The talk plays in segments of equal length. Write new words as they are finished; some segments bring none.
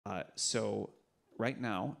So right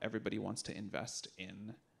now, everybody wants to invest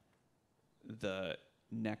in the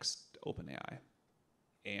next OpenAI.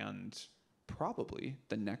 And probably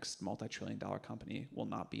the next multi-trillion-dollar company will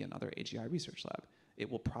not be another AGI research lab. It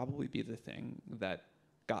will probably be the thing that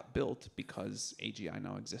got built because AGI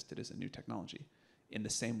now existed as a new technology. In the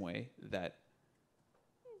same way that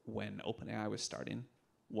when OpenAI was starting,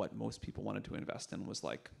 what most people wanted to invest in was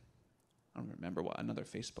like, I don't remember what, another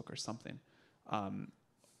Facebook or something,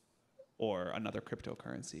 or another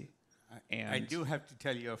cryptocurrency. I do have to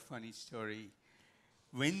tell you a funny story.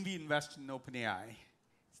 When we invest in OpenAI,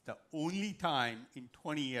 it's the only time in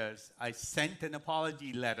 20 years I sent an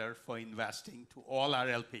apology letter for investing to all our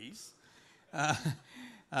LPs,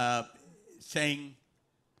 saying,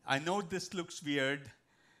 I know this looks weird,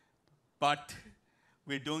 but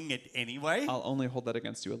we're doing it anyway. I'll only hold that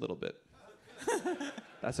against you a little bit.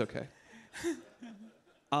 That's okay.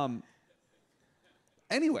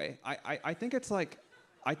 Anyway, I think it's like,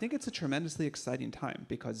 I think it's a tremendously exciting time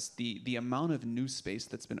because the amount of new space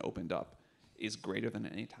that's been opened up is greater than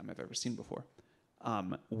any time I've ever seen before.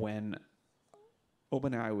 When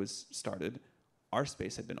OpenAI was started, our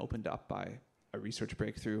space had been opened up by a research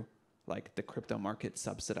breakthrough, like the crypto market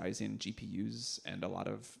subsidizing GPUs and a lot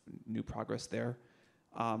of new progress there,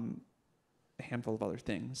 a handful of other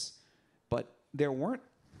things. But there weren't,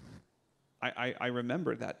 I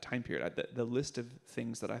remember that time period. The list of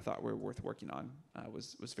things that I thought were worth working on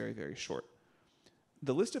was very, very short.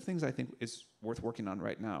 The list of things I think is worth working on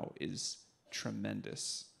right now is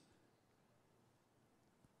tremendous.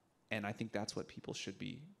 And I think that's what people should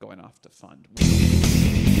be going off to fund.